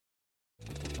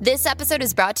This episode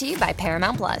is brought to you by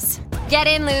Paramount Plus. Get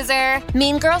in, loser!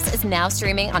 Mean Girls is now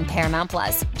streaming on Paramount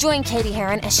Plus. Join Katie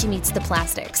Heron as she meets the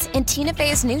plastics in Tina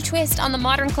Fey's new twist on the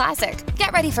modern classic.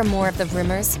 Get ready for more of the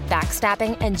rumors,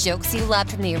 backstabbing, and jokes you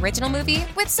loved from the original movie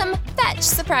with some fetch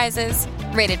surprises.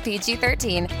 Rated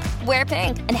PG-13. Wear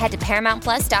pink and head to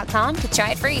ParamountPlus.com to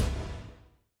try it free.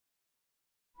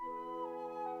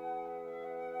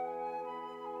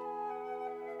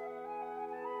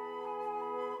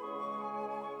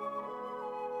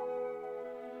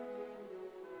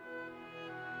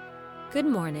 Good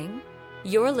morning.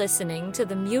 You're listening to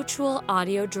the Mutual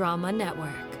Audio Drama Network.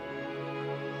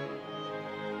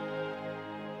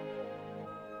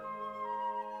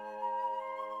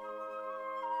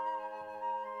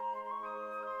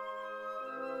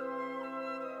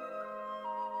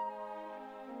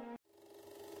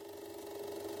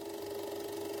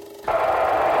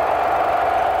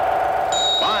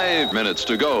 Minutes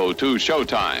to go to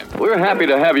showtime. We're happy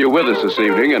to have you with us this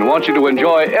evening and want you to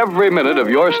enjoy every minute of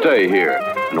your stay here.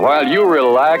 And while you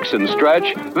relax and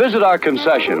stretch, visit our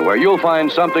concession where you'll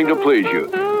find something to please you.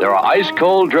 There are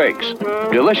ice-cold drinks,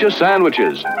 delicious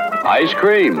sandwiches, ice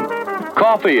cream,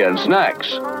 coffee and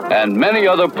snacks, and many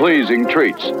other pleasing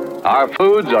treats. Our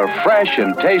foods are fresh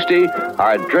and tasty,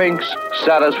 our drinks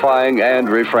satisfying and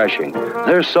refreshing.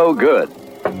 They're so good.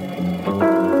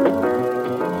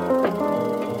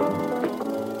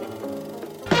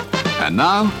 And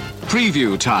now,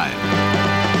 preview time.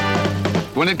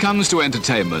 When it comes to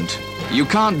entertainment, you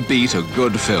can't beat a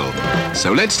good film.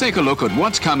 So let's take a look at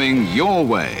what's coming your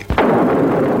way.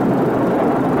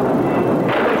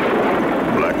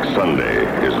 Black Sunday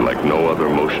is like no other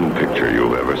motion picture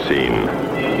you've ever seen.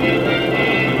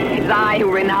 It is I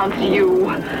who renounce you,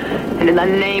 and in the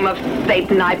name of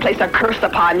Satan I place a curse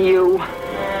upon you.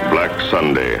 Black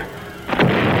Sunday.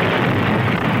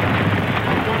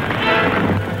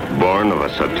 Born of a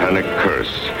satanic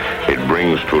curse, it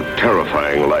brings to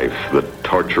terrifying life the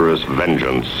torturous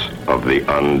vengeance of the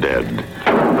undead.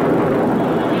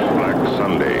 Black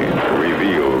Sunday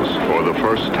reveals for the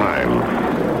first time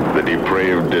the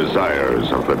depraved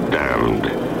desires of the damned.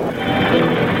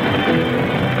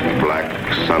 Black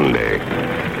Sunday.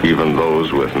 Even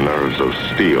those with nerves of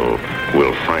steel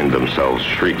will find themselves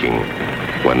shrieking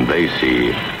when they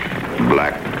see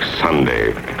Black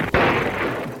Sunday.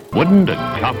 Wouldn't a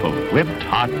cup of whipped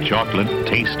hot chocolate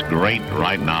taste great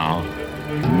right now?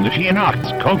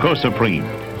 Giannott's Cocoa Supreme,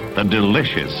 the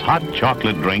delicious hot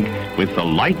chocolate drink with the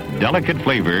light, delicate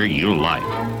flavor you like.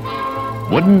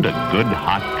 Wouldn't a good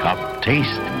hot cup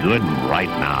taste good right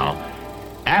now?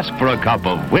 Ask for a cup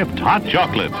of whipped hot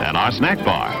chocolate at our snack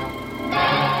bar.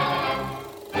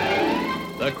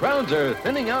 The crowds are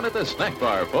thinning out at the snack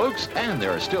bar, folks, and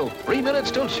there are still 3 minutes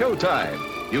till showtime.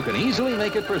 You can easily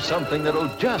make it for something that'll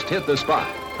just hit the spot.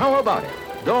 How about it?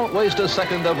 Don't waste a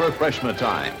second of refreshment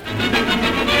time.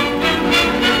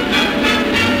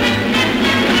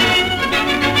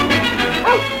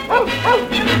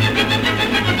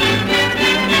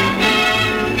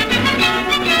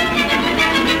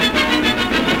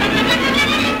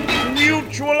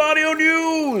 Mutual Audio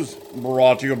News,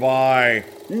 brought to you by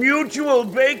Mutual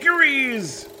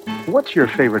Bakeries. What's your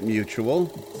favorite Mutual?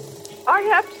 I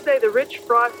have to say the rich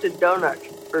frosted donuts.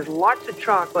 There's lots of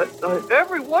chocolate.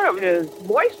 Every one of them is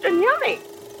moist and yummy.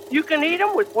 You can eat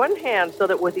them with one hand so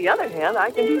that with the other hand I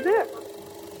can do this.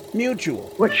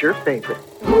 Mutual. What's your favorite?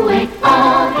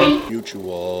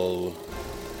 Mutual.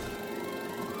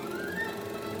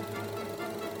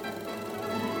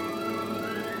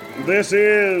 This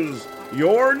is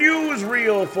your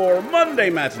newsreel for Monday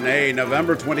matinee,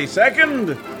 November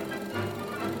 22nd.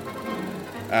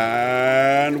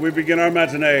 And we begin our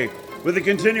matinee with the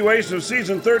continuation of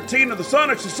Season 13 of the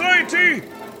Sonic Society.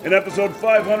 In episode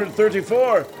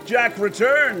 534, Jack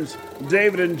returns.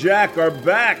 David and Jack are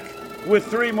back with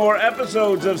 3 more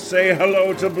episodes of Say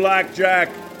Hello to Blackjack.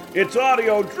 It's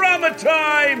audio drama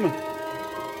time!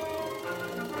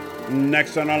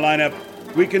 Next on our lineup,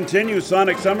 we continue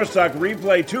Sonic Summerstock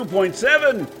Replay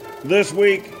 2.7. This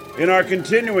week, in our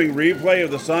continuing replay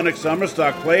of the Sonic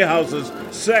Summerstock Playhouse's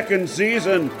 2nd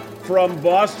season, from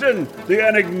Boston, the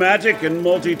enigmatic and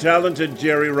multi-talented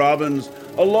Jerry Robbins,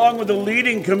 along with the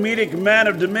leading comedic man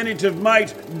of diminutive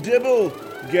might, Dibble,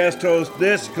 guest host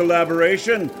this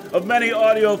collaboration of many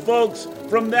audio folks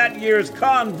from that year's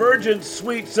Convergence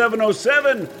Suite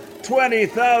 707,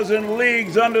 20,000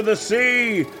 Leagues Under the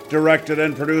Sea, directed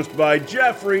and produced by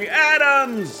Jeffrey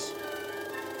Adams.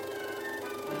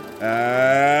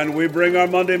 And we bring our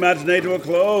Monday matinee to a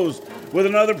close with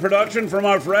another production from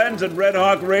our friends at Red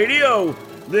Hawk Radio.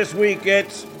 This week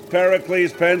it's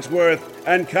Pericles Penceworth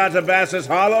and Catabasis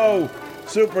Hollow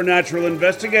Supernatural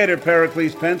investigator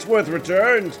Pericles Penceworth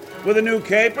returns with a new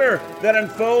caper that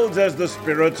unfolds as the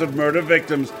spirits of murder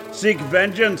victims seek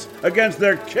vengeance against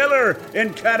their killer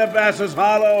in Calabasas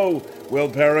Hollow. Will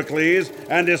Pericles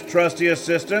and his trusty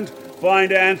assistant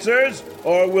find answers,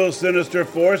 or will sinister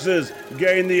forces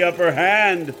gain the upper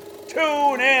hand?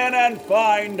 Tune in and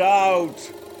find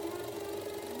out.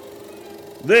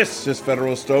 This is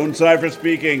Federal Stone Cipher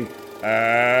speaking.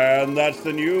 And that's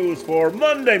the news for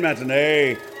Monday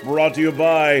Matinee, brought to you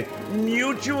by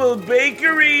Mutual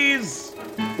Bakeries.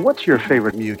 What's your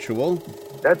favorite Mutual?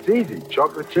 That's easy.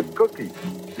 Chocolate chip cookies.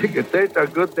 You can taste how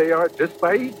good they are just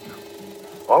by eating them.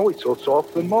 Always so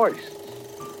soft and moist.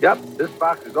 Yep, this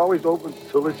box is always open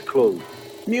till it's closed.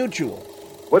 Mutual.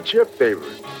 What's your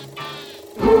favorite?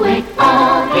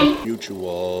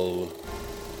 Mutual.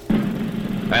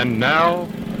 And now,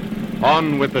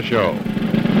 on with the show.